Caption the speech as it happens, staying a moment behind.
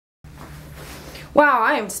Wow,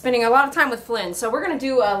 I am spending a lot of time with Flynn. So we're going to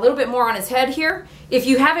do a little bit more on his head here. If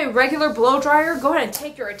you have a regular blow dryer, go ahead and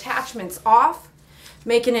take your attachments off,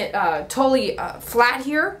 making it totally flat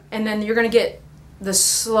here. And then you're going to get the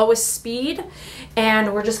slowest speed.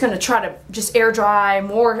 And we're just going to try to just air dry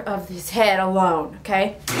more of his head alone,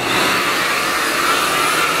 okay?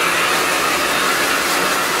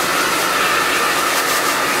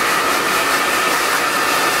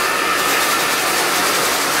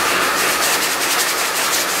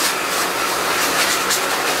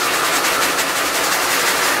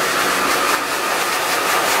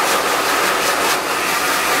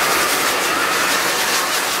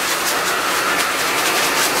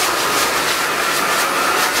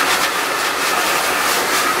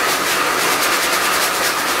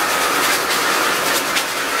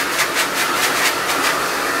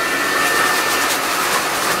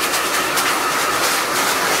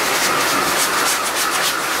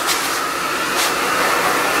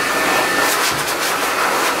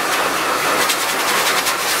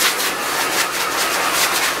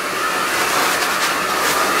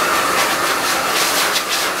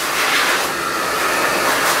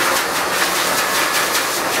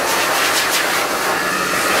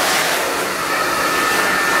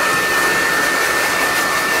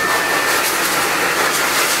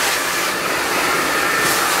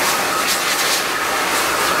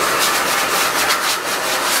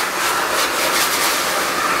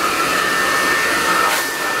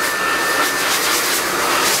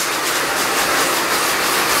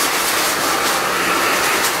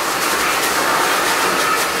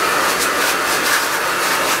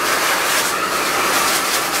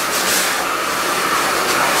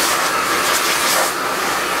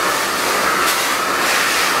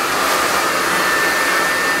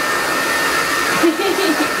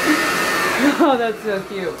 Oh, that's so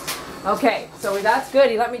cute. Okay, so that's good.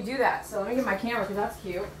 He let me do that. So let me get my camera because that's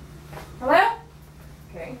cute. Hello?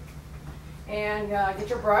 Okay. And get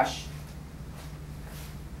your brush.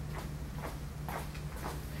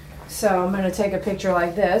 So I'm going to take a picture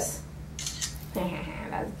like this.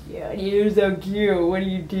 That's cute. You're so cute. What are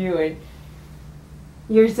you doing?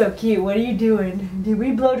 You're so cute. What are you doing? Did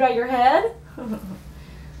we blow dry your head?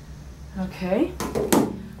 Okay. I'm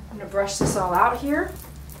going to brush this all out here.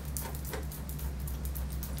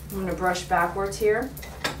 I'm going to brush backwards here.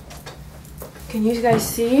 Can you guys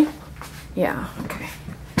see? Yeah, okay.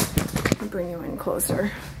 I'll bring you in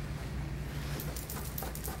closer.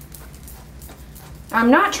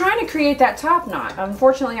 I'm not trying to create that top knot.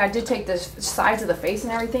 Unfortunately, I did take the sides of the face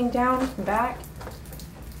and everything down and back.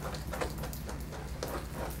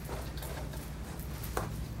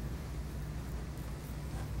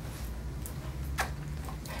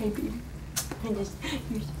 Hey, baby.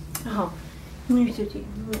 Oh.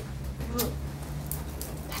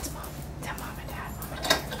 That's mom. That's mom and dad. Mom and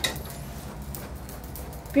dad.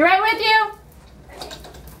 Be right with you.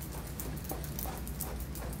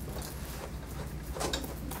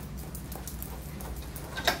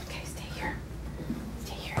 Okay, stay here.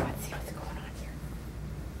 Stay here. Let's see what's going on here.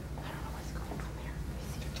 I don't know what's going on there. Let me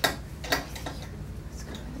see. Let me see here. What's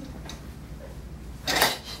going on here? Let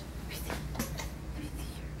me see. Let me see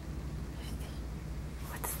here. Let me see.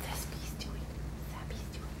 What's this piece doing?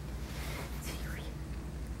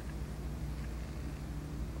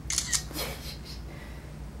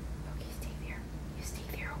 Okay, stay there. You stay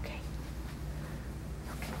there, okay?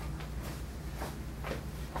 Okay.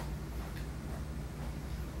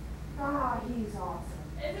 Ah, he's awesome.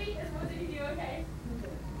 Is he? Was he okay?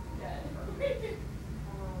 Good.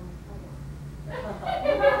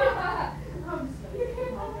 I'm just kidding.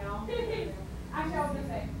 Now. Actually, I was gonna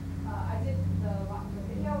say, I did the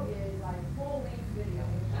video is like full length video,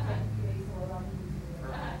 which is like 2 days to load on YouTube.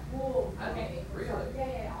 Full. Okay. Really?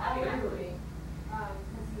 Yeah. All really.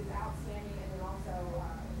 Because he's outstanding and then also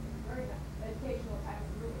very educational type of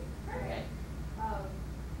grooming. Perfect.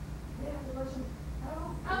 Yeah, the version.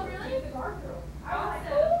 Oh, really? The guard girl. I was like,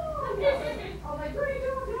 Awesome. ooh. I was like, 3, 2,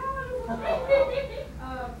 1.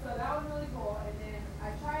 So that was really cool. And then I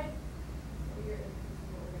tried. Here, this is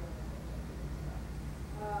what we're gonna do.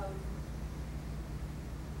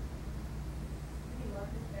 He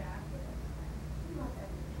loved his back. He loved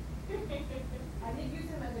everything. I did use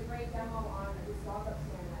him as a great demo on this dog up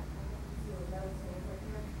stand. I don't know if you see those other stands right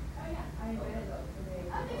here. Oh, yeah. I invented those for the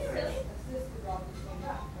Oh, did you really? assist the dog to stand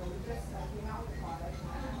up. So we just came out with the product.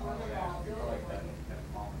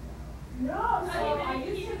 No, so I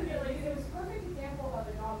used him. It was a perfect example of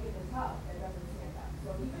a dog in the tub that doesn't stand up.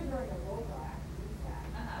 So even during a blow dry, I can use that.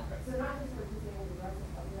 So not just for disabled aggressive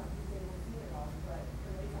dogs, not disabled senior dogs, but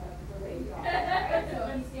for lady dogs. Right?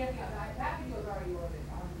 So he's standing up. That video is already loaded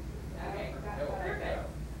on YouTube. So Okay. I forgot about it.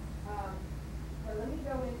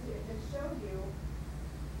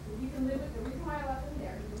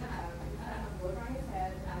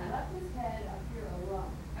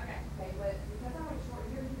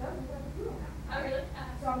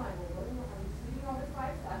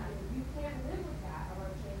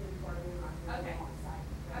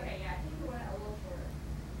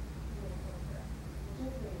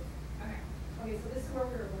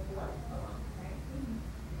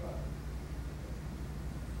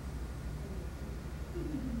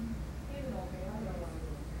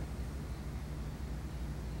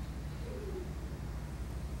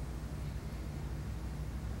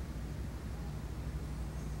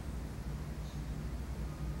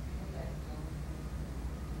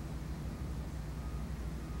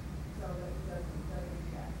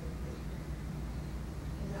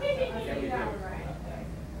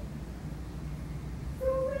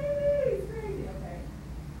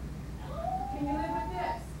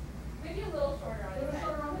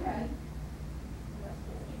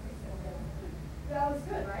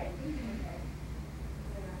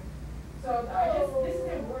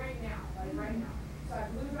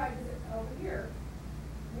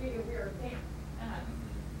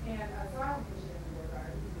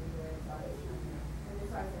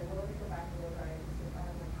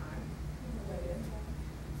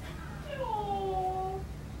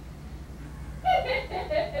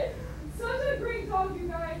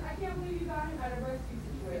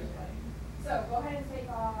 So go ahead and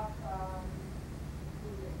take off. I'm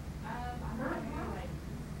not gonna like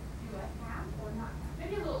do a half or not.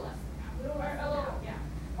 maybe a little less than half. Little less Or than a little, half. yeah.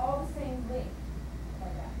 All the same length.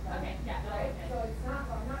 Like that. Okay, yeah, that'll Right? be So good. it's not,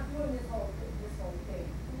 I'm not doing this whole thing.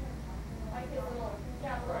 Like this little,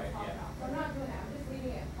 yeah, a little Right, top yeah. out. So I'm not doing that, I'm just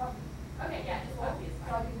leaving it puffy. Okay, yeah, just puffy is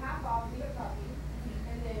So I'll fine. do half off, leave it puffy,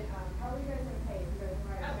 and then, how are you guys gonna pay? You guys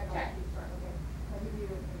wanna write a check check. off each part, okay? I'll give you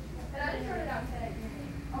your information. And I just wrote it out today.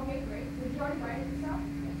 Okay, great. Did you already write it yourself?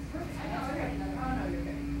 Yes. Perfect. I know, Okay. okay. Oh, no, you're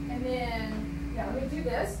good. And then, yeah, let me do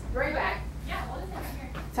this, right back. Yeah, well, this is right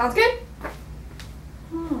here. Sounds good?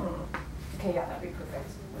 Okay, yeah, that'd be perfect.